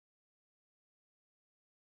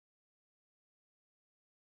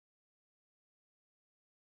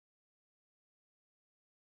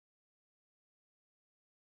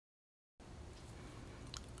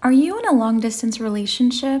Are you in a long distance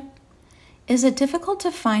relationship? Is it difficult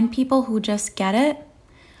to find people who just get it?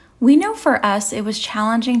 We know for us it was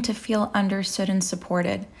challenging to feel understood and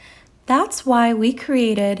supported. That's why we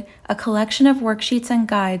created a collection of worksheets and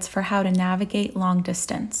guides for how to navigate long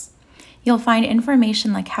distance. You'll find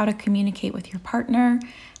information like how to communicate with your partner,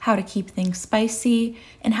 how to keep things spicy,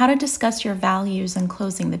 and how to discuss your values in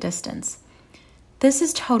closing the distance. This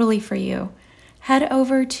is totally for you. Head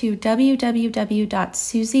over to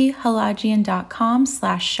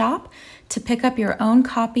www.suziehalajian.com/shop to pick up your own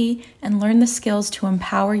copy and learn the skills to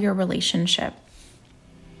empower your relationship.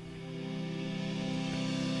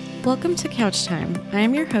 Welcome to Couch Time. I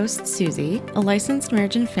am your host, Susie, a licensed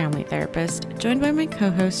marriage and family therapist, joined by my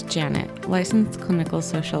co-host, Janet, licensed clinical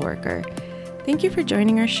social worker. Thank you for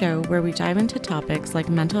joining our show where we dive into topics like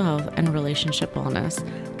mental health and relationship wellness,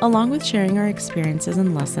 along with sharing our experiences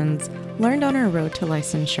and lessons learned on our road to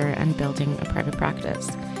licensure and building a private practice.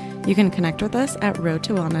 You can connect with us at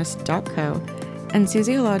roadtowellness.co and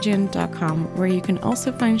suziehalajian.com, where you can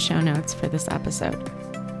also find show notes for this episode.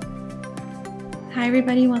 Hi,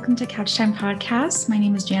 everybody. Welcome to Couch Time Podcast. My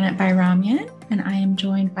name is Janet Bayramian, and I am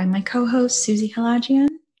joined by my co-host, Suzi Halajian.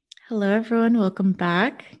 Hello, everyone. Welcome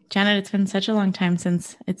back. Janet, it's been such a long time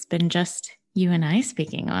since it's been just you and I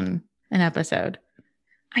speaking on an episode.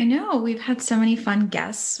 I know. We've had so many fun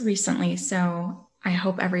guests recently, so I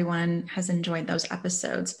hope everyone has enjoyed those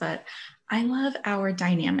episodes, but I love our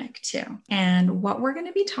dynamic too. And what we're going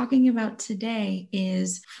to be talking about today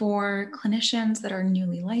is for clinicians that are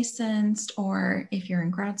newly licensed, or if you're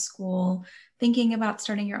in grad school thinking about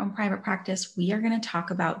starting your own private practice, we are going to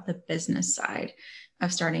talk about the business side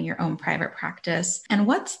of starting your own private practice and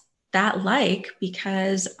what's that like,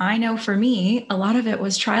 because I know for me, a lot of it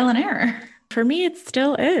was trial and error. For me, it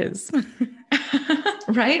still is.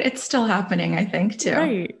 Right? It's still happening, I think, too.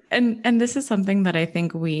 Right. And this is something that I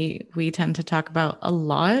think we tend to talk about a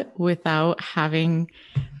lot without having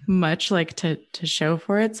much like to show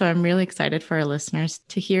for it. So I'm really excited for our listeners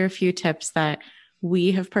to hear a few tips that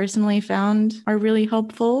we have personally found are really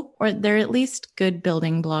helpful, or they're at least good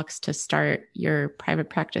building blocks to start your private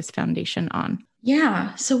practice foundation on.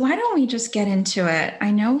 Yeah. So why don't we just get into it?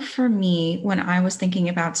 I know for me, when I was thinking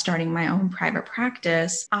about starting my own private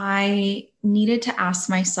practice, I needed to ask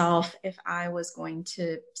myself if I was going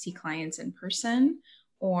to see clients in person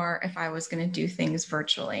or if I was going to do things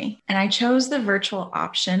virtually. And I chose the virtual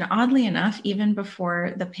option, oddly enough, even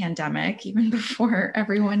before the pandemic, even before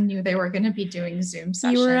everyone knew they were going to be doing Zoom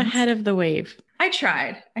sessions. You were ahead of the wave. I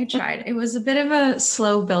tried. It was a bit of a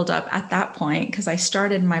slow buildup at that point because I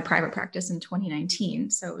started my private practice in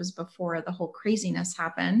 2019. So it was before the whole craziness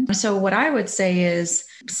happened. So what I would say is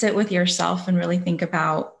sit with yourself and really think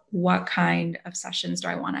about what kind of sessions do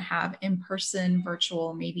I want to have, in person,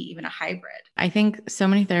 virtual, maybe even a hybrid. I think so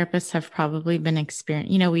many therapists have probably been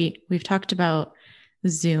experiencing, we've talked about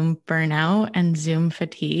Zoom burnout and Zoom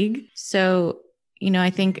fatigue. So I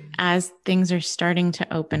think as things are starting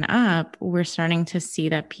to open up, we're starting to see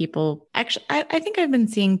that people actually, I think I've been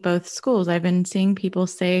seeing both schools. I've been seeing people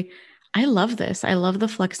say, I love this. I love the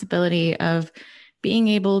flexibility of being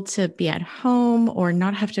able to be at home or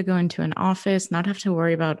not have to go into an office, not have to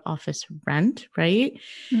worry about office rent, right?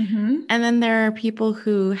 Mm-hmm. And then there are people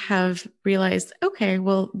who have realized, okay,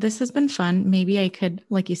 well, this has been fun. Maybe I could,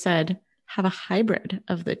 like you said, have a hybrid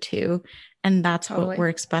of the two. And that's Totally. What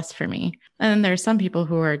works best for me. And then there are some people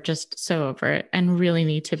who are just so over it and really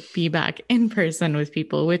need to be back in person with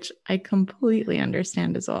people, which I completely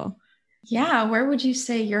understand as well. Yeah. Where would you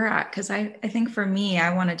say you're at? Because I think for me,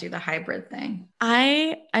 I want to do the hybrid thing.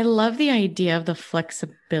 I love the idea of the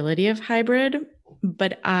flexibility of hybrid,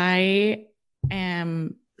 but I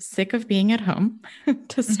am sick of being at home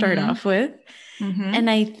to start off with. Mm-hmm. And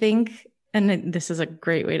I think, and this is a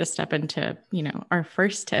great way to step into, our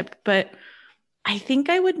first tip, but I think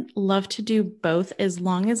I would love to do both as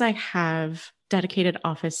long as I have dedicated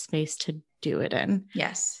office space to do it in.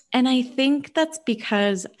 Yes. And I think that's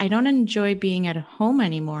because I don't enjoy being at home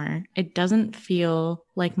anymore. It doesn't feel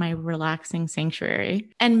like my relaxing sanctuary.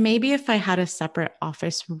 And maybe if I had a separate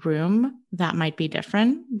office room, that might be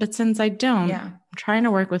different. But since I don't, I'm trying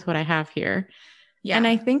to work with what I have here. Yeah. And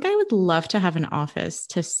I think I would love to have an office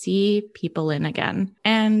to see people in again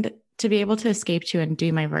and to be able to escape to and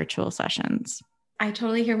do my virtual sessions. I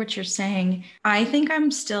totally hear what you're saying. I think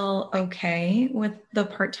I'm still okay with the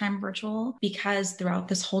part-time virtual because throughout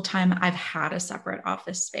this whole time, I've had a separate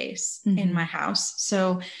office space in my house.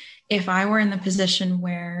 So if I were in the position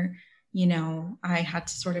where, I had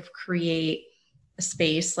to sort of create a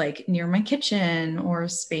space like near my kitchen or a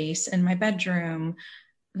space in my bedroom,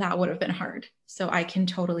 that would have been hard. So I can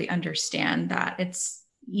totally understand that it's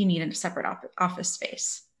you need a separate office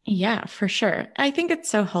space. Yeah, for sure. I think it's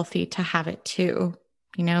so healthy to have it too.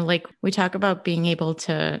 You know, like we talk about being able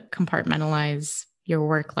to compartmentalize your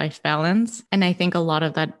work-life balance. And I think a lot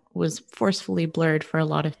of that was forcefully blurred for a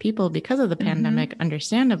lot of people because of the pandemic,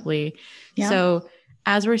 understandably. Yeah. So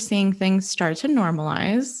as we're seeing things start to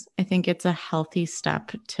normalize, I think it's a healthy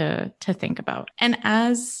step to think about. And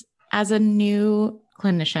as a new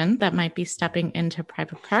clinician that might be stepping into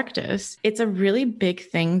private practice, it's a really big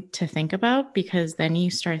thing to think about, because then you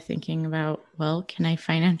start thinking about, well, can I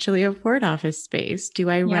financially afford office space? Do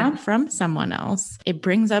I rent from someone else? It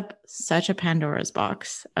brings up such a Pandora's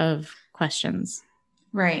box of questions.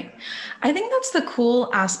 Right. I think that's the cool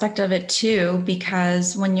aspect of it too,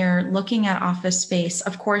 because when you're looking at office space,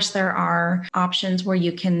 of course, there are options where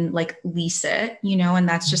you can like lease it, and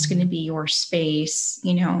that's just going to be your space,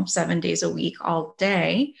 7 days a week, all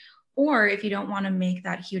day. Or if you don't want to make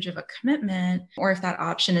that huge of a commitment, or if that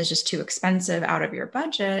option is just too expensive out of your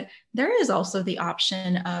budget, there is also the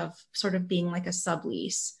option of sort of being like a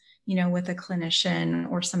sublease, with a clinician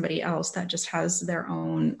or somebody else that just has their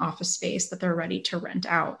own office space that they're ready to rent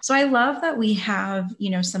out. So I love that we have,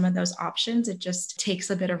 some of those options. It just takes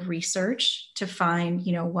a bit of research to find,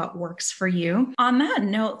 what works for you. On that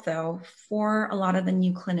note, though, for a lot of the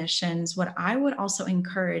new clinicians, what I would also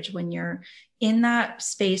encourage when you're in that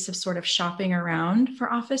space of sort of shopping around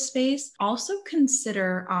for office space, also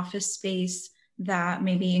consider office space that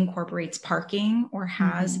maybe incorporates parking or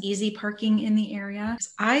has easy parking in the area.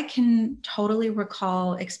 I can totally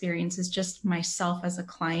recall experiences just myself as a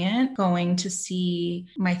client going to see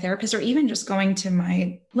my therapist, or even just going to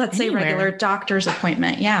my, let's say, regular doctor's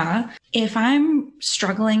appointment. Yeah. If I'm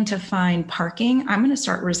struggling to find parking, I'm going to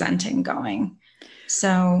start resenting going.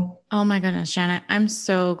 So, oh my goodness, Janet, I'm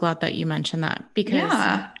so glad that you mentioned that,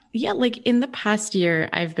 because like in the past year,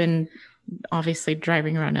 I've been obviously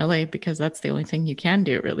driving around LA because that's the only thing you can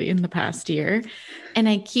do really in the past year. And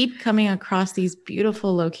I keep coming across these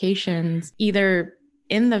beautiful locations, either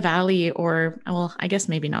in the valley or, well, I guess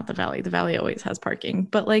maybe not the valley. The valley always has parking.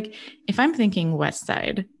 But like if I'm thinking West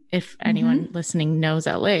Side, if anyone listening knows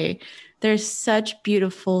LA, there's such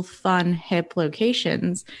beautiful, fun, hip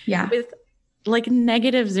locations with like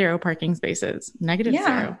 -0 parking spaces,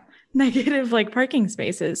 -0. Negative like parking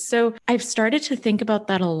spaces. So I've started to think about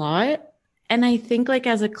that a lot. And I think like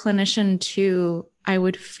as a clinician too, I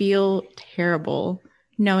would feel terrible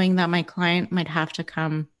knowing that my client might have to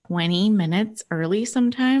come 20 minutes early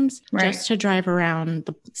sometimes just to drive around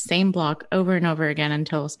the same block over and over again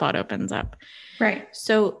until a spot opens up. Right.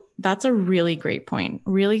 So that's a really great point.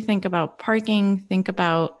 Really think about parking, think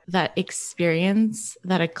about that experience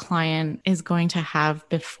that a client is going to have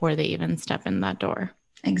before they even step in that door.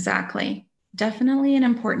 Exactly. Definitely an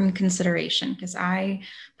important consideration, because I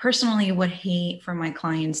personally would hate for my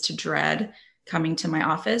clients to dread coming to my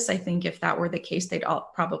office. I think if that were the case, they'd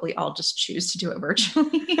probably all just choose to do it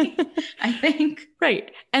virtually, I think.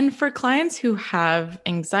 Right. And for clients who have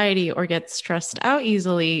anxiety or get stressed out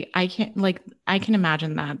easily, I can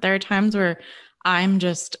imagine that. There are times where I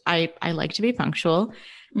like to be punctual.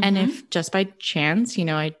 And if just by chance,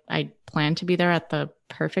 I plan to be there at the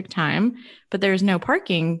perfect time, but there's no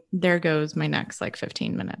parking, there goes my next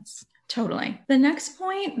 15 minutes. Totally. The next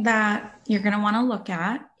point that you're going to want to look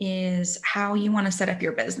at is how you want to set up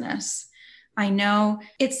your business. I know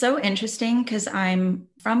it's so interesting because I'm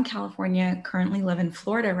from California, currently live in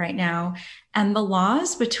Florida right now, and the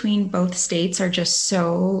laws between both states are just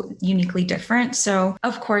so uniquely different. So,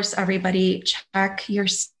 of course, everybody check your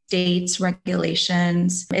state's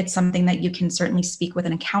regulations. It's something that you can certainly speak with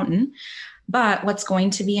an accountant. But what's going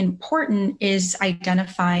to be important is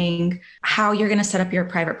identifying how you're going to set up your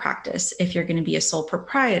private practice. If you're going to be a sole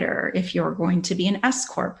proprietor, if you're going to be an S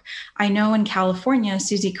Corp. I know in California,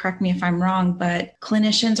 Susie, correct me if I'm wrong, but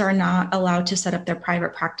clinicians are not allowed to set up their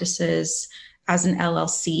private practices as an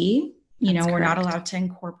LLC. We're not allowed to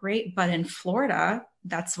incorporate, but in Florida,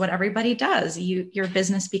 that's what everybody does. Your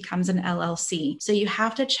business becomes an LLC. So you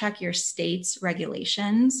have to check your state's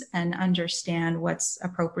regulations and understand what's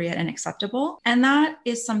appropriate and acceptable. And that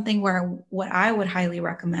is something where what I would highly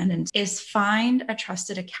recommend is find a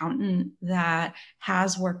trusted accountant that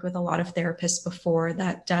has worked with a lot of therapists before,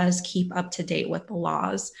 that does keep up to date with the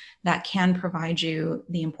laws, that can provide you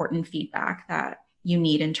the important feedback that you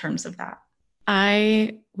need in terms of that.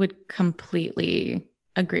 I would completely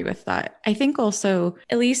agree with that. I think also,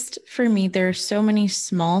 at least for me, there are so many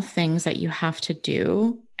small things that you have to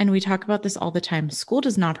do. And we talk about this all the time. School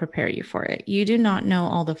does not prepare you for it. You do not know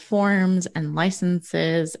all the forms and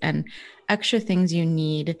licenses and extra things you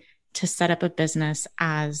need to set up a business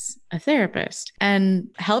as a therapist, and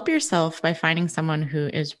help yourself by finding someone who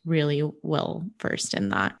is really well versed in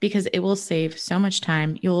that, because it will save so much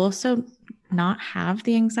time. You'll also not have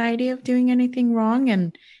the anxiety of doing anything wrong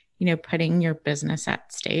and, putting your business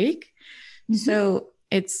at stake. Mm-hmm. So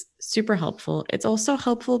it's super helpful. It's also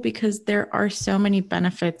helpful because there are so many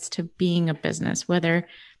benefits to being a business, whether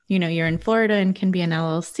you're in Florida and can be an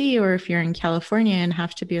LLC, or if you're in California and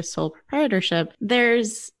have to be a sole proprietorship,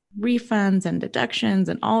 there's refunds and deductions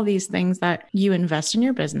and all these things that you invest in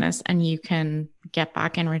your business and you can get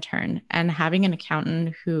back in return. And having an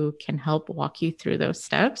accountant who can help walk you through those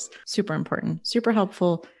steps, super important, super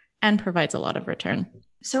helpful, and provides a lot of return.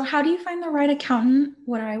 So how do you find the right accountant?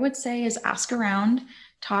 What I would say is ask around,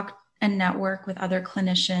 talk and network with other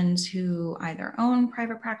clinicians who either own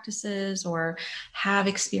private practices or have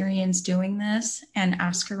experience doing this, and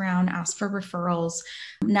ask around, ask for referrals.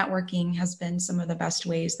 Networking has been some of the best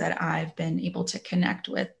ways that I've been able to connect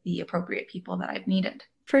with the appropriate people that I've needed.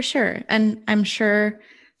 For sure. And I'm sure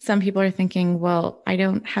some people are thinking, well, I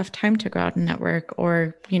don't have time to go out and network,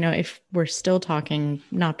 or, if we're still talking,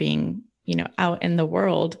 not being, out in the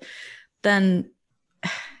world, then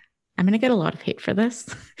I'm going to get a lot of hate for this.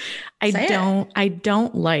 I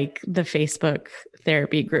don't like the Facebook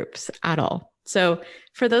therapy groups at all. So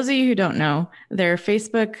for those of you who don't know, there are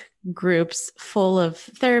Facebook groups full of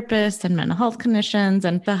therapists and mental health clinicians.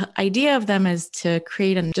 And the idea of them is to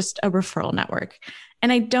create just a referral network.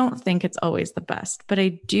 And I don't think it's always the best, but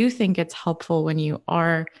I do think it's helpful when you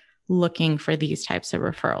are looking for these types of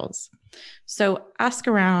referrals. So ask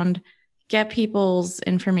around, get people's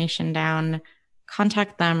information down,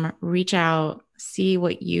 contact them, reach out, see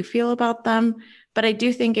what you feel about them. But I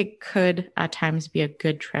do think it could at times be a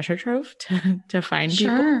good treasure trove to find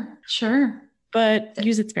people. Sure. But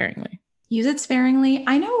use it sparingly. Use it sparingly.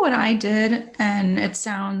 I know what I did, and it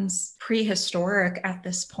sounds prehistoric at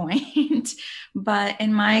this point, but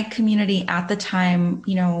in my community at the time,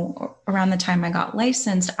 around the time I got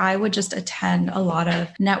licensed, I would just attend a lot of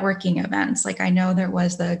networking events. Like I know there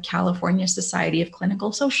was the California Society of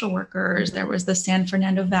Clinical Social Workers. There was the San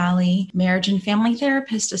Fernando Valley Marriage and Family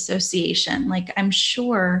Therapist Association. Like I'm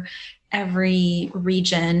sure every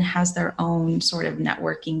region has their own sort of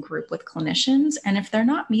networking group with clinicians. And if they're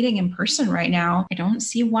not meeting in person right now, I don't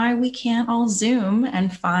see why we can't all Zoom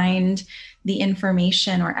and find the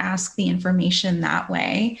information or ask the information that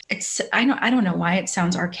way. I don't know why it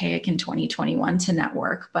sounds archaic in 2021 to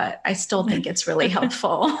network, but I still think it's really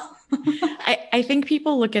helpful. I think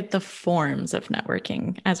people look at the forms of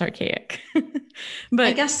networking as archaic. But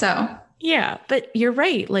I guess so. Yeah, but you're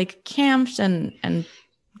right. Like camps and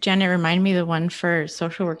Janet reminded me of the one for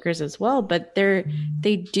social workers as well, but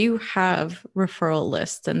they do have referral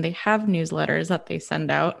lists and they have newsletters that they send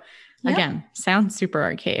out. Yep. Again, sounds super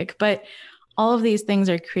archaic, but all of these things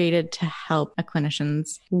are created to help a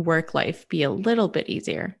clinician's work life be a little bit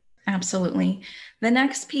easier. Absolutely. The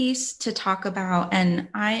next piece to talk about, and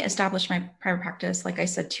I established my private practice, like I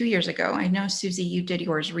said, 2 years ago. I know, Susie, you did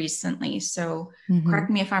yours recently. So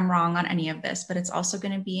correct me if I'm wrong on any of this, but it's also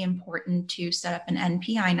going to be important to set up an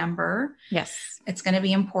NPI number. Yes. It's going to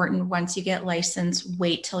be important once you get licensed,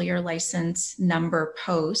 wait till your license number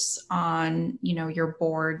posts on,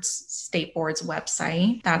 your state board's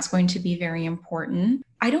website. That's going to be very important.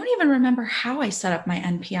 I don't even remember how I set up my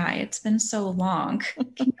NPI. It's been so long.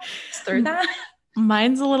 Can you walk us through that?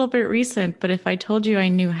 Mine's a little bit recent, but if I told you I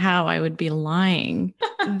knew how, I would be lying.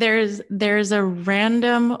 There's a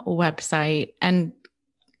random website, and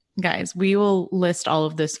guys, we will list all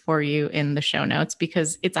of this for you in the show notes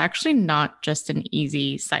because it's actually not just an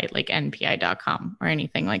easy site like npi.com or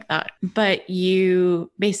anything like that. But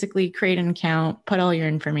you basically create an account, put all your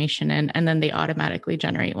information in, and then they automatically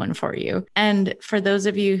generate one for you. And for those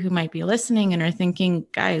of you who might be listening and are thinking,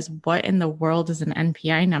 guys, what in the world is an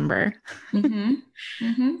NPI number? Mm-hmm.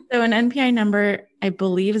 Mm-hmm. So an NPI number, I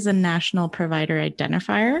believe, is a national provider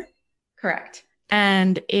identifier. Correct.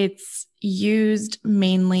 And it's used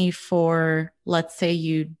mainly for, let's say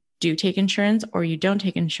you do take insurance or you don't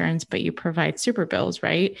take insurance, but you provide super bills,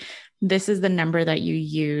 right? This is the number that you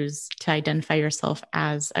use to identify yourself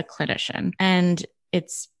as a clinician. And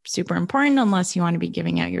it's super important unless you want to be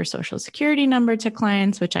giving out your social security number to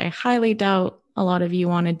clients, which I highly doubt a lot of you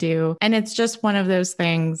want to do. And it's just one of those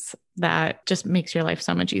things that just makes your life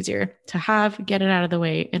so much easier to have, get it out of the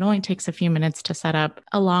way. It only takes a few minutes to set up,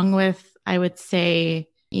 along with, I would say,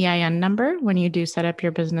 EIN number when you do set up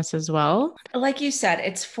your business as well? Like you said,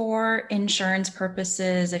 it's for insurance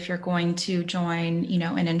purposes. If you're going to join,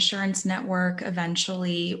 an insurance network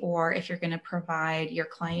eventually, or if you're going to provide your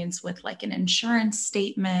clients with like an insurance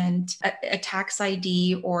statement, a tax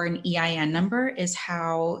ID or an EIN number is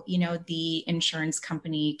how, the insurance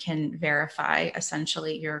company can verify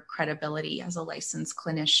essentially your credibility as a licensed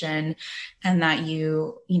clinician and that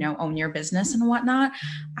you own your business and whatnot.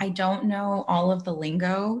 I don't know all of the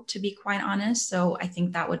lingo, to be quite honest. So I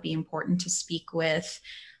think that would be important to speak with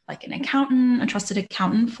like an accountant, a trusted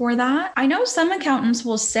accountant for that. I know some accountants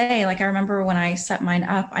will say, like I remember when I set mine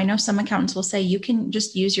up, I know some accountants will say you can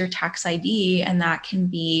just use your tax ID and that can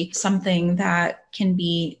be something that can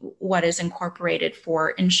be what is incorporated for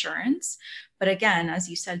insurance. But again, as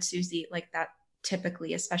you said, Susie, like that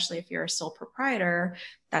typically, especially if you're a sole proprietor,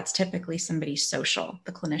 that's typically somebody's social,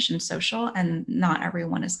 the clinician's social, and not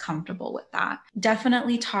everyone is comfortable with that.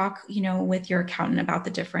 Definitely talk, with your accountant about the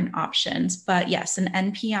different options. But yes, an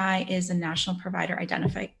NPI is a National Provider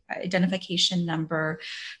Identification Number.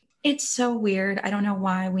 It's so weird. I don't know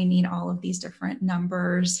why we need all of these different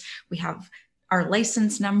numbers. We have our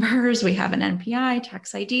license numbers, we have an NPI,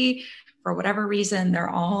 tax ID. For whatever reason, they're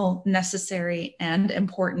all necessary and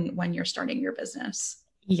important when you're starting your business.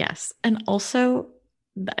 Yes. And also,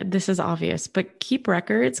 this is obvious, but keep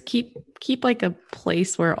records, keep like a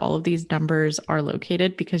place where all of these numbers are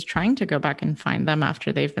located, because trying to go back and find them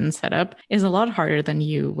after they've been set up is a lot harder than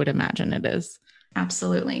you would imagine it is.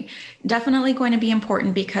 Absolutely. Definitely going to be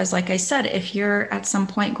important because, like I said, if you're at some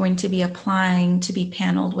point going to be applying to be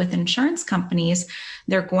paneled with insurance companies,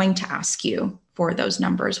 they're going to ask you for those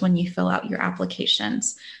numbers when you fill out your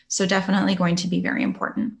applications. So definitely going to be very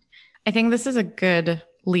important. I think this is a good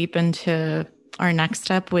leap into our next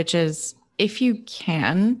step, which is if you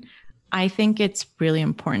can, I think it's really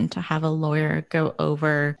important to have a lawyer go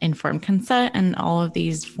over informed consent and all of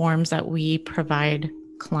these forms that we provide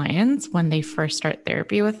clients when they first start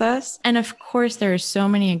therapy with us. And of course, there are so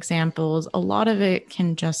many examples. A lot of it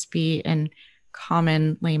can just be in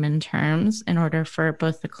common layman terms in order for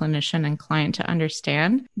both the clinician and client to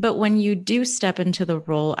understand. But when you do step into the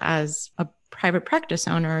role as a private practice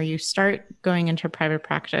owner, you start going into private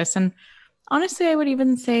practice, and honestly, I would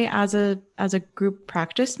even say as a group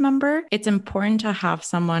practice member, it's important to have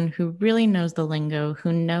someone who really knows the lingo,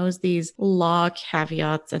 who knows these law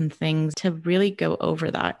caveats and things to really go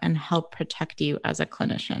over that and help protect you as a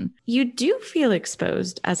clinician. You do feel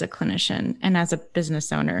exposed as a clinician and as a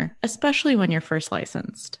business owner, especially when you're first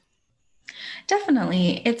licensed.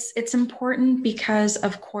 Definitely. It's important because,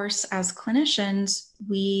 of course, as clinicians,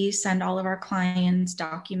 we send all of our clients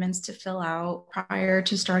documents to fill out prior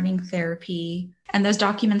to starting therapy. And those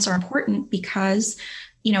documents are important because,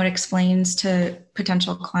 it explains to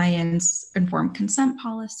potential clients informed consent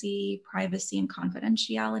policy, privacy and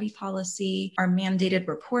confidentiality policy, our mandated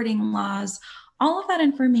reporting laws. All of that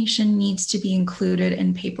information needs to be included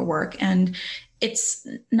in paperwork. And it's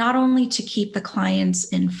not only to keep the clients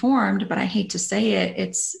informed, but I hate to say it,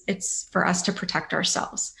 it's for us to protect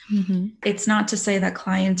ourselves. Mm-hmm. It's not to say that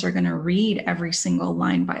clients are going to read every single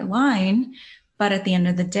line by line, but at the end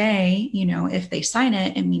of the day, if they sign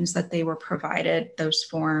it, it means that they were provided those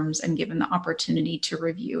forms and given the opportunity to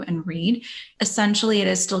review and read. Essentially, it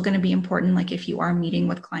is still going to be important, like if you are meeting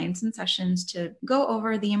with clients in sessions, to go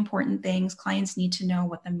over the important things. Clients need to know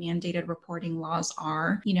what the mandated reporting laws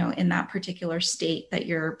are, in that particular state that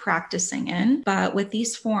you're practicing in. But with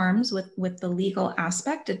these forms, with the legal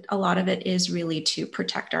aspect, a lot of it is really to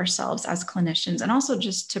protect ourselves as clinicians and also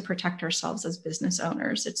just to protect ourselves as business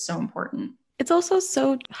owners. It's so important. It's also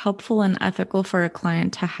so helpful and ethical for a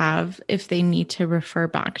client to have if they need to refer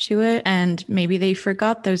back to it and maybe they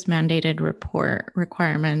forgot those mandated report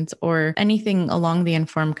requirements or anything along the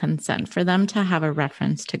informed consent, for them to have a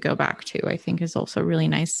reference to go back to, I think is also really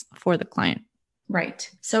nice for the client. Right.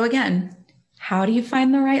 So again, how do you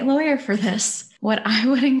find the right lawyer for this? What I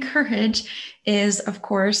would encourage is, of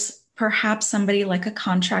course, perhaps somebody like a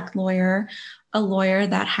contract lawyer, a lawyer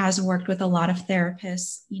that has worked with a lot of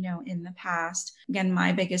therapists, in the past. Again,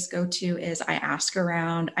 my biggest go-to is I ask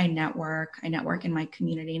around, I network in my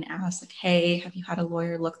community and ask like, hey, have you had a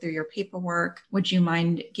lawyer look through your paperwork? Would you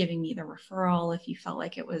mind giving me the referral if you felt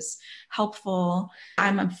like it was helpful?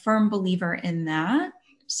 I'm a firm believer in that.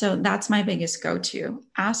 So that's my biggest go-to.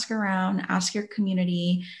 Ask around, ask your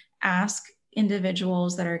community, ask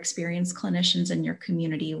individuals that are experienced clinicians in your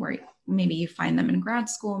community where maybe you find them in grad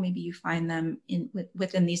school, maybe you find them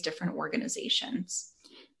within these different organizations.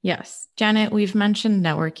 Yes. Janet, we've mentioned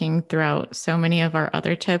networking throughout so many of our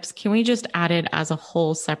other tips. Can we just add it as a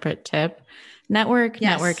whole separate tip? Network,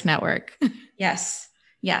 yes. Network. Yes.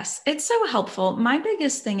 Yes, it's so helpful. My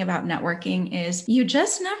biggest thing about networking is you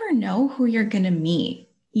just never know who you're going to meet,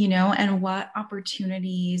 and what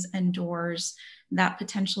opportunities and doors that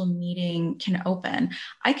potential meeting can open.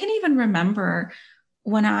 I can even remember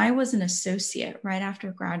when I was an associate right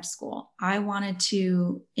after grad school, I wanted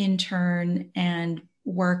to intern and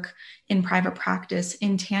work in private practice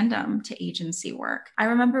in tandem to agency work. I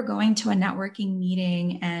remember going to a networking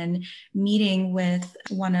meeting and meeting with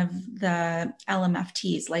one of the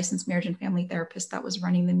LMFTs, licensed marriage and family therapist that was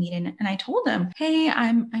running the meeting. And I told him, hey,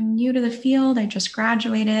 I'm new to the field. I just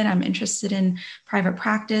graduated. I'm interested in private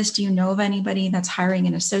practice. Do you know of anybody that's hiring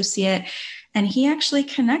an associate? And he actually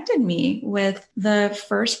connected me with the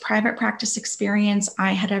first private practice experience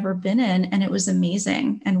I had ever been in. And it was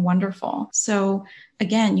amazing and wonderful. So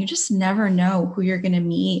again, you just never know who you're going to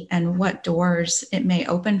meet and what doors it may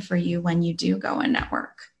open for you when you do go and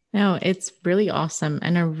network. No, it's really awesome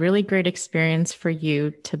and a really great experience for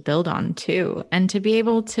you to build on too. And to be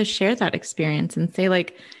able to share that experience and say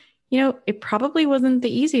like, it probably wasn't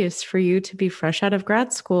the easiest for you to be fresh out of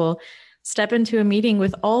grad school, step into a meeting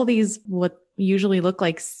with all these, what usually look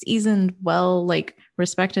like seasoned, well, like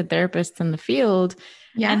respected therapists in the field,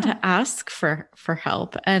 and to ask for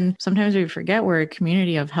help. And sometimes we forget we're a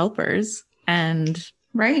community of helpers. And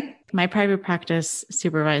right. My private practice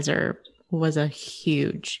supervisor was a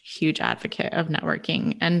huge, huge advocate of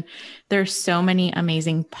networking. And there's so many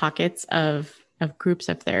amazing pockets of groups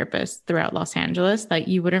of therapists throughout Los Angeles that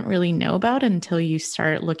you wouldn't really know about until you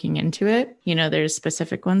start looking into it. There's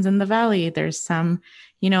specific ones in the Valley. There's some,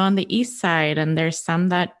 on the East Side, and there's some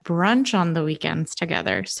that brunch on the weekends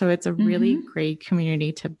together. So it's a really great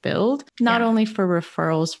community to build, not only for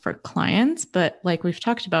referrals for clients, but like we've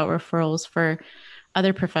talked about, referrals for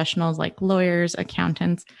other professionals like lawyers,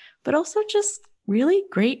 accountants, but also just really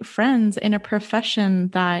great friends in a profession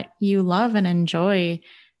that you love and enjoy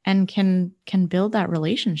and can build that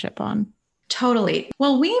relationship on. Totally.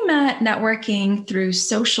 Well, we met networking through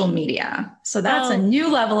social media. So that's a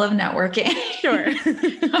new level of networking. Sure.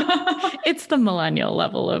 It's the millennial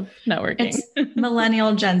level of networking. It's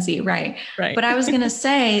millennial Gen Z, right? Right. But I was going to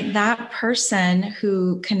say that person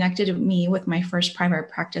who connected me with my first private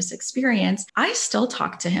practice experience, I still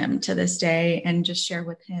talk to him to this day and just share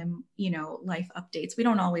with him, life updates. We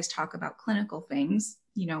don't always talk about clinical things,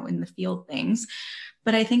 in the field things.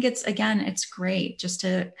 But I think it's great just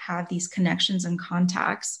to have these connections and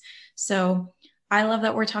contacts. So I love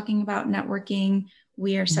that we're talking about networking.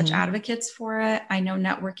 We are such advocates for it. I know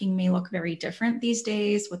networking may look very different these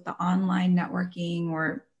days with the online networking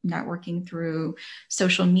or networking through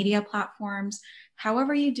social media platforms.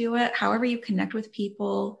 However you do it, however you connect with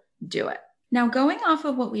people, do it. Now, going off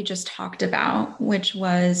of what we just talked about, which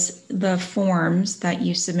was the forms that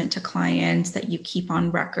you submit to clients that you keep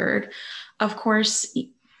on record, of course,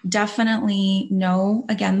 definitely know,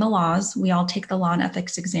 again, the laws. We all take the law and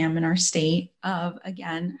ethics exam in our state of,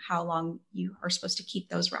 again, how long you are supposed to keep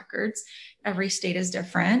those records. Every state is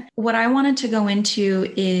different. What I wanted to go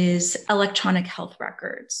into is electronic health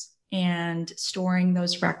records and storing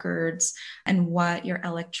those records and what your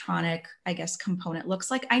electronic, component looks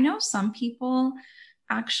like. I know some people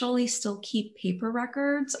actually still keep paper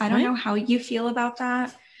records. I don't know how you feel about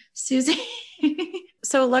that, Susie.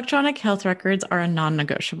 So electronic health records are a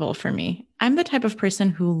non-negotiable for me. I'm the type of person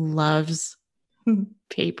who loves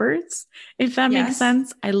papers, if that makes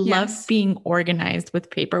sense. I love being organized with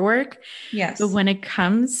paperwork. Yes. But when it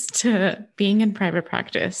comes to being in private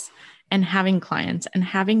practice and having clients and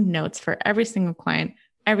having notes for every single client,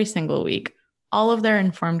 every single week, all of their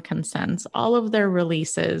informed consents, all of their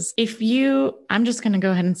releases. I'm just going to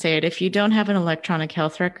go ahead and say it. If you don't have an electronic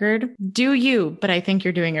health record, do you, but I think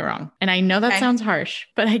you're doing it wrong. And I know that sounds harsh,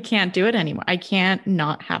 but I can't do it anymore. I can't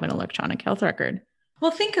not have an electronic health record.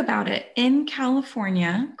 Well, think about it. In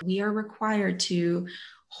California, we are required to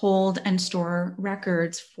hold and store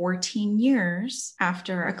records 14 years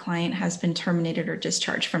after a client has been terminated or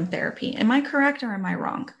discharged from therapy. Am I correct or am I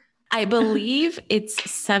wrong? I believe it's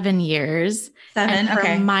 7 years. 7, and for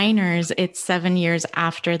okay. minors, it's 7 years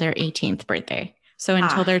after their 18th birthday. So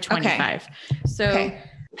until they're 25. Okay. So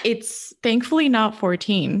it's thankfully not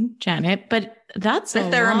 14, Janet, but that's if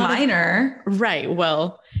they're a minor. Right.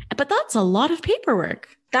 Well, but that's a lot of paperwork.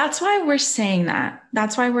 That's why we're saying that.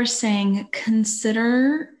 That's why we're saying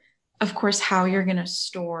consider, of course, how you're going to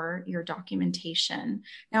store your documentation.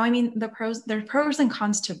 Now, I mean, there are pros and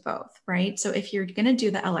cons to both, right? So if you're going to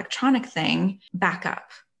do the electronic thing, back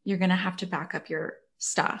up. You're going to have to back up your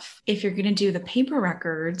stuff. If you're going to do the paper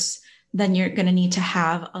records, then you're going to need to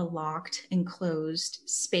have a locked, enclosed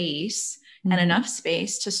space and enough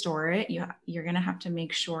space to store it. You're going to have to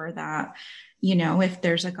make sure that, if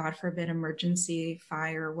there's a, God forbid, emergency,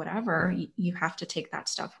 fire, whatever, you have to take that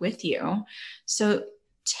stuff with you. So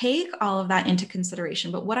take all of that into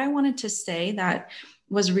consideration. But what I wanted to say that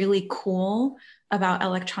was really cool about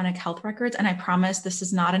electronic health records, and I promise this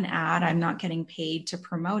is not an ad, I'm not getting paid to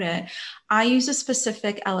promote it. I use a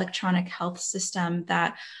specific electronic health system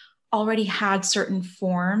that already had certain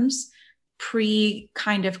forms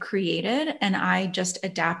kind of created, and I just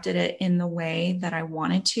adapted it in the way that I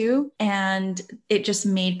wanted to. And it just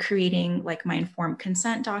made creating like my informed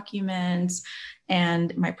consent documents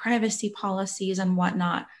and my privacy policies and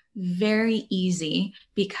whatnot very easy,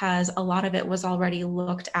 because a lot of it was already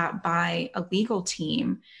looked at by a legal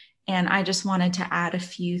team. And I just wanted to add a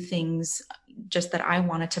few things just that I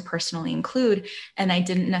wanted to personally include. And I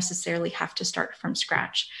didn't necessarily have to start from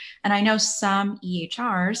scratch. And I know some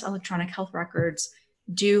EHRs, electronic health records,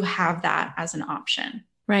 do have that as an option.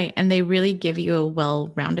 Right. And they really give you a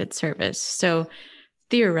well-rounded service. So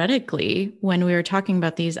theoretically, when we were talking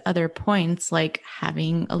about these other points, like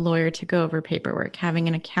having a lawyer to go over paperwork, having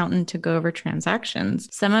an accountant to go over transactions,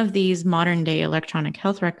 some of these modern day electronic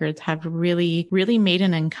health records have really, really made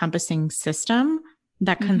an encompassing system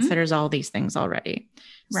that considers all these things already.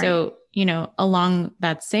 Right. So, along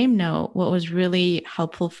that same note, what was really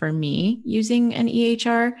helpful for me using an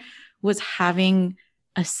EHR was having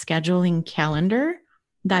a scheduling calendar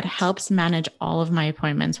that helps manage all of my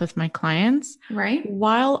appointments with my clients, right?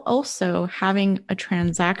 While also having a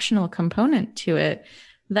transactional component to it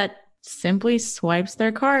that simply swipes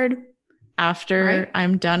their card after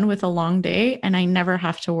I'm done with a long day, and I never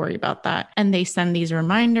have to worry about that. And they send these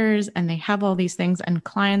reminders and they have all these things, and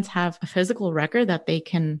clients have a physical record that they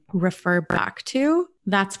can refer back to.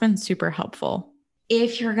 That's been super helpful.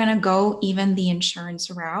 If you're going to go even the insurance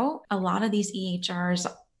route, a lot of these EHRs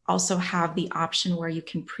also have the option where you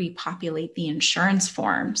can pre-populate the insurance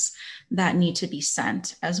forms that need to be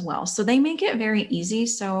sent as well. So they make it very easy.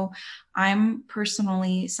 So I'm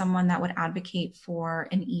personally someone that would advocate for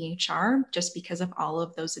an EHR just because of all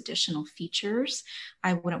of those additional features.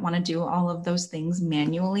 I wouldn't want to do all of those things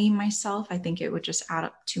manually myself. I think it would just add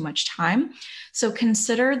up too much time. So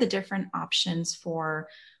consider the different options for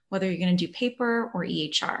whether you're going to do paper or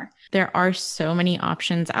EHR. There are so many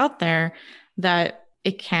options out there that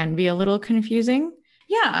it can be a little confusing.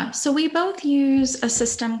 Yeah. So we both use a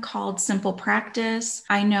system called SimplePractice.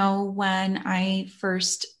 I know when I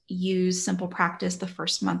first used SimplePractice, the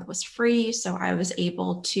first month was free. So I was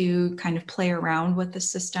able to kind of play around with the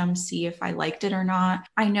system, see if I liked it or not.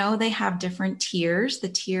 I know they have different tiers. The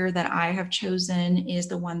tier that I have chosen is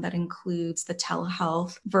the one that includes the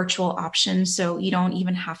telehealth virtual option. So you don't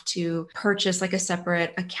even have to purchase like a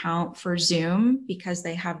separate account for Zoom, because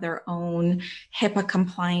they have their own HIPAA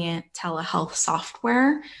compliant telehealth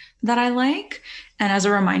software that I like. And as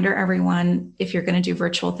a reminder, everyone, if you're going to do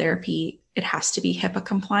virtual therapy, it has to be HIPAA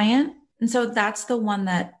compliant. And so that's the one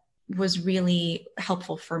that was really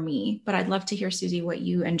helpful for me. But I'd love to hear, Susie, what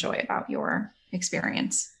you enjoy about your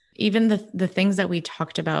experience. Even the things that we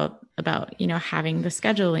talked about, having the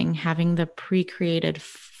scheduling, having the pre-created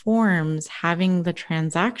forms, having the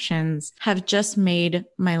transactions have just made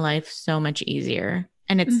my life so much easier.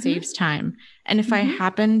 And it saves time. And if I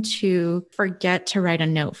happen to forget to write a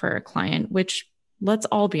note for a client, which, let's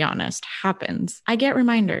all be honest, happens, I get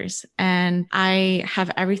reminders and I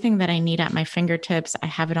have everything that I need at my fingertips. I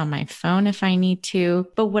have it on my phone if I need to.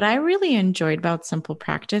 But what I really enjoyed about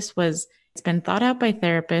SimplePractice was it's been thought out by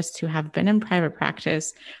therapists who have been in private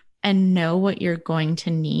practice and know what you're going to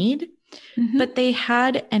need. But they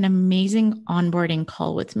had an amazing onboarding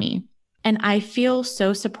call with me. And I feel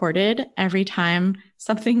so supported every time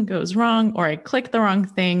something goes wrong, or I click the wrong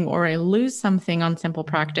thing, or I lose something on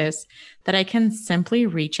SimplePractice, that I can simply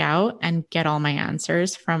reach out and get all my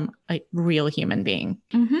answers from a real human being.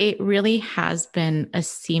 It really has been a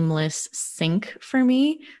seamless sync for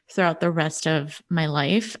me throughout the rest of my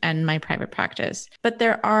life and my private practice. But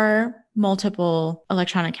there are multiple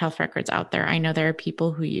electronic health records out there. I know there are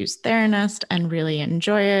people who use Theranest and really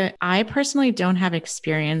enjoy it. I personally don't have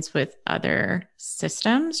experience with other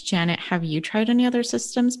systems. Janet, have you tried any other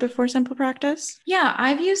systems before SimplePractice? Yeah,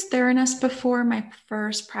 I've used Theranest before. My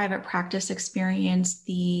first private practice experience,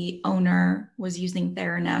 the owner was using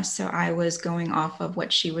Theranest, so I was going off of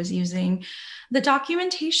what she was using. The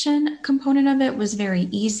documentation component of it was very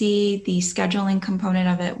easy. The scheduling component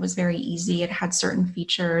of it was very easy. It had certain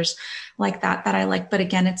features like that I like. But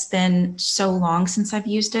again, it's been so long since I've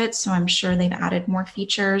used it, so I'm sure they've added more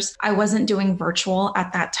features. I wasn't doing virtual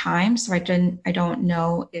at that time, so I don't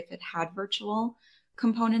know if it had virtual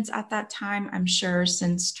components at that time. I'm sure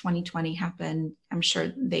since 2020 happened, I'm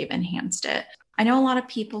sure they've enhanced it. I know a lot of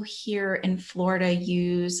people here in Florida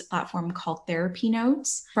use a platform called Therapy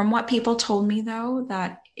Notes. From what people told me, though,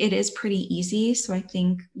 that it is pretty easy. So I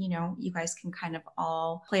think, you guys can kind of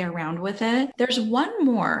all play around with it. There's one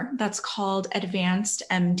more that's called Advanced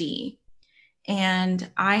MD. And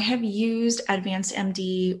I have used Advanced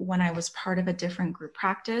MD when I was part of a different group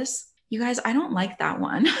practice. You guys, I don't like that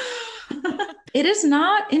one. It is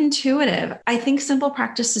not intuitive. I think Simple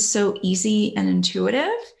Practice is so easy and intuitive.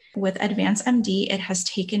 With Advanced MD, it has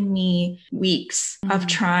taken me weeks of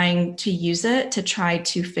trying to use it to try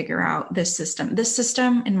to figure out this system. This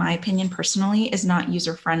system, in my opinion, personally, is not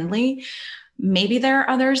user-friendly. Maybe there are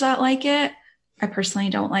others that like it. I personally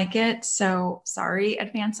don't like it. So sorry,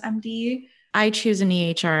 Advanced MD. I choose an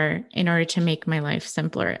EHR in order to make my life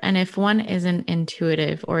simpler. And if one isn't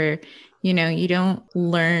intuitive or, you don't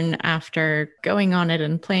learn after going on it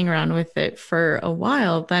and playing around with it for a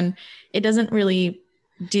while, then it doesn't really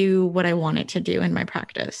do what I want it to do in my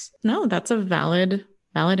practice. No, that's a valid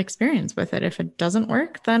experience with it. If it doesn't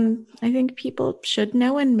work, then I think people should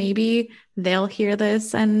know, and maybe they'll hear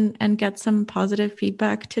this and get some positive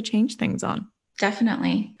feedback to change things on.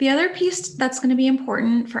 Definitely. The other piece that's going to be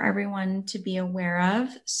important for everyone to be aware of.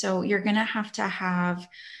 So you're going to have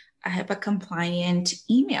a HIPAA compliant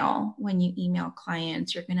email when you email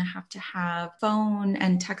clients. You're going to have phone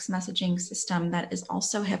and text messaging system that is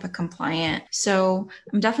also HIPAA compliant. So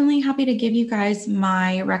I'm definitely happy to give you guys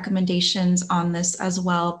my recommendations on this as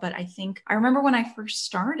well. But I remember when I first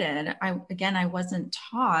started, I wasn't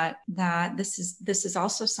taught that this is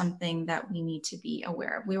also something that we need to be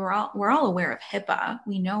aware of. We're all aware of HIPAA.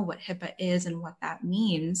 We know what HIPAA is and what that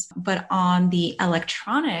means. But on the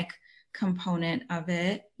electronic component of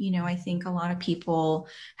it, I think a lot of people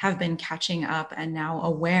have been catching up and now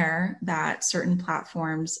aware that certain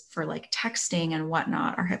platforms for like texting and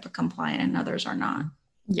whatnot are HIPAA compliant and others are not.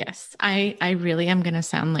 Yes, I really am going to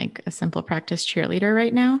sound like a Simple Practice cheerleader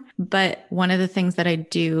right now. But one of the things that I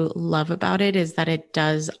do love about it is that it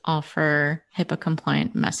does offer HIPAA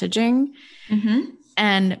compliant messaging. Mm-hmm.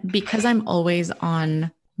 And because I'm always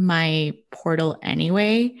on my portal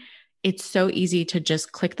anyway, it's so easy to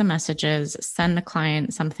just click the messages, send the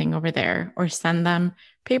client something over there, or send them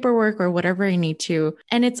paperwork or whatever I need to.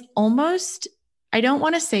 And it's almost, I don't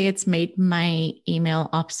want to say it's made my email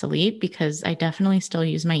obsolete, because I definitely still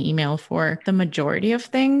use my email for the majority of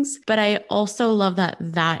things. But I also love that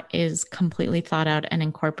that is completely thought out and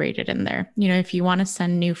incorporated in there. If you want to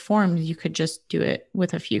send new forms, you could just do it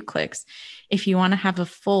with a few clicks. If you want to have a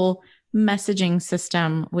full messaging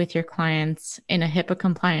system with your clients in a HIPAA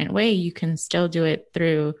compliant way, you can still do it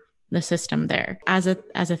through the system there. As a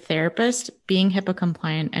therapist, being HIPAA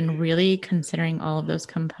compliant and really considering all of those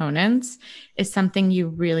components is something you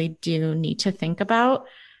really do need to think about,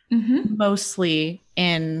 mostly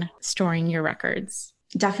in storing your records.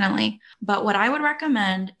 Definitely. But what I would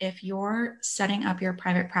recommend if you're setting up your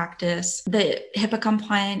private practice, the HIPAA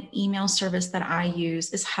compliant email service that I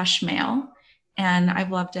use is Hushmail. And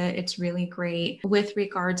I've loved it. It's really great. With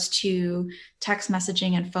regards to text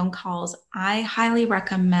messaging and phone calls, I highly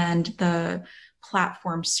recommend the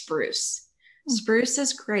platform Spruce. Spruce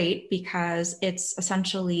is great because it's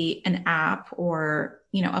essentially an app or,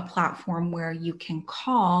 a platform where you can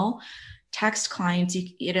call, text clients.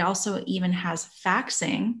 It also even has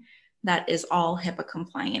faxing that is all HIPAA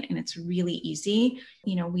compliant, and it's really easy.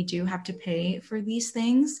 We do have to pay for these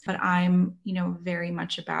things, but I'm, very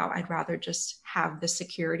much about, I'd rather just have the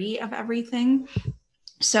security of everything.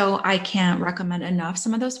 So I can't recommend enough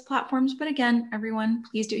some of those platforms. But again, everyone,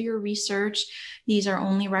 please do your research. These are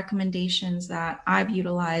only recommendations that I've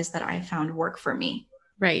utilized that I found work for me.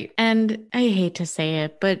 Right. And I hate to say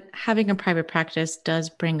it, but having a private practice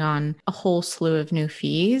does bring on a whole slew of new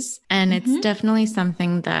fees. And it's definitely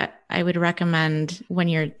something that I would recommend when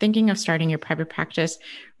you're thinking of starting your private practice,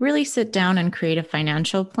 really sit down and create a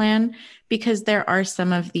financial plan, because there are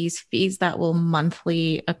some of these fees that will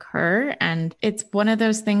monthly occur. And it's one of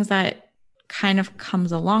those things that kind of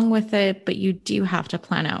comes along with it, but you do have to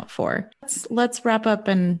plan out for. Let's wrap up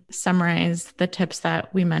and summarize the tips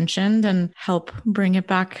that we mentioned and help bring it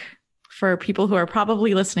back for people who are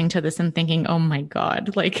probably listening to this and thinking, oh my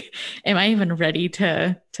God, am I even ready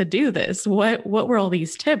to do this? What were all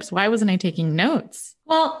these tips? Why wasn't I taking notes?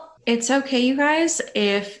 Well, it's okay, you guys.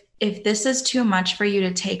 If this is too much for you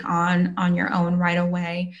to take on your own right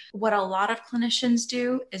away, what a lot of clinicians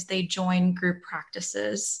do is they join group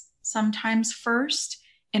practices sometimes first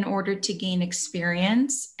in order to gain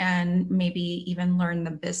experience and maybe even learn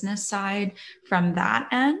the business side from that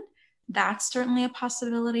end. That's certainly a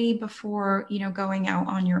possibility before, going out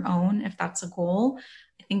on your own, if that's a goal.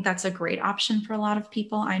 I think that's a great option for a lot of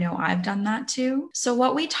people. I know I've done that too. So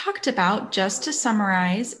what we talked about, just to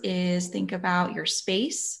summarize, is think about your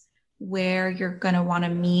space, where you're going to want to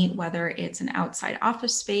meet, whether it's an outside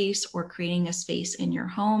office space or creating a space in your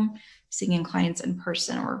home, seeing clients in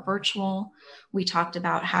person or virtual. We talked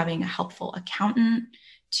about having a helpful accountant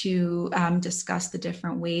to discuss the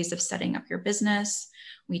different ways of setting up your business.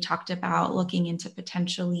 We talked about looking into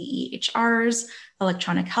potentially EHRs,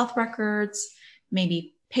 electronic health records,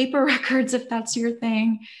 maybe paper records if that's your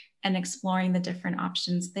thing, and exploring the different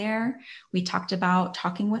options there. We talked about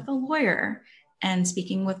talking with a lawyer and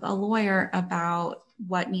speaking with a lawyer about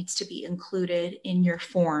what needs to be included in your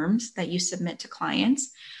forms that you submit to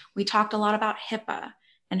clients. We talked a lot about HIPAA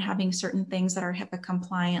and having certain things that are HIPAA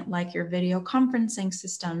compliant, like your video conferencing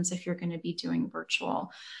systems if you're going to be doing virtual,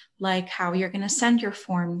 like how you're going to send your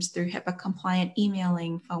forms through HIPAA compliant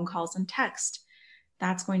emailing, phone calls, and text.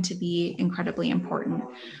 That's going to be incredibly important.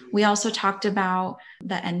 We also talked about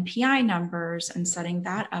the NPI numbers and setting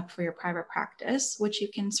that up for your private practice, which you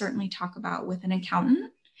can certainly talk about with an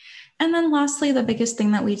accountant. And then lastly, the biggest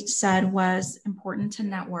thing that we said was important to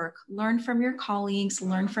network, learn from your colleagues,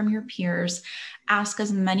 learn from your peers, ask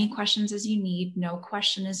as many questions as you need. No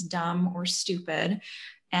question is dumb or stupid.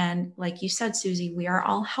 And like you said, Susie, we are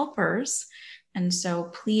all helpers. And so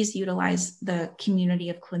please utilize the community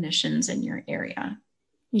of clinicians in your area.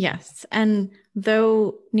 Yes. And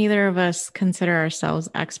though neither of us consider ourselves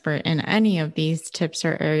expert in any of these tips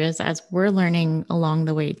or areas, as we're learning along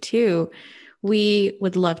the way too, we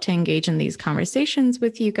would love to engage in these conversations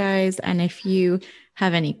with you guys. And if you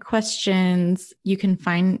have any questions, you can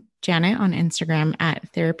find Janet on Instagram at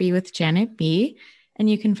Therapy with Janet B. And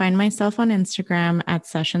you can find myself on Instagram at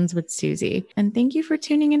Sessions with Susie. And thank you for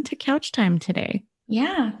tuning into Couch Time today.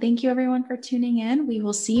 Yeah. Thank you everyone for tuning in. We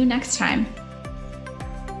will see you next time.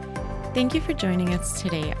 Thank you for joining us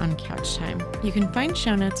today on Couch Time. You can find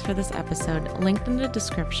show notes for this episode linked in the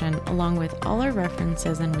description, along with all our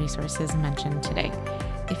references and resources mentioned today.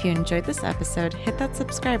 If you enjoyed this episode, hit that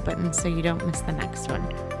subscribe button so you don't miss the next one.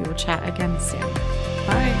 We will chat again soon.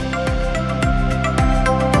 Bye.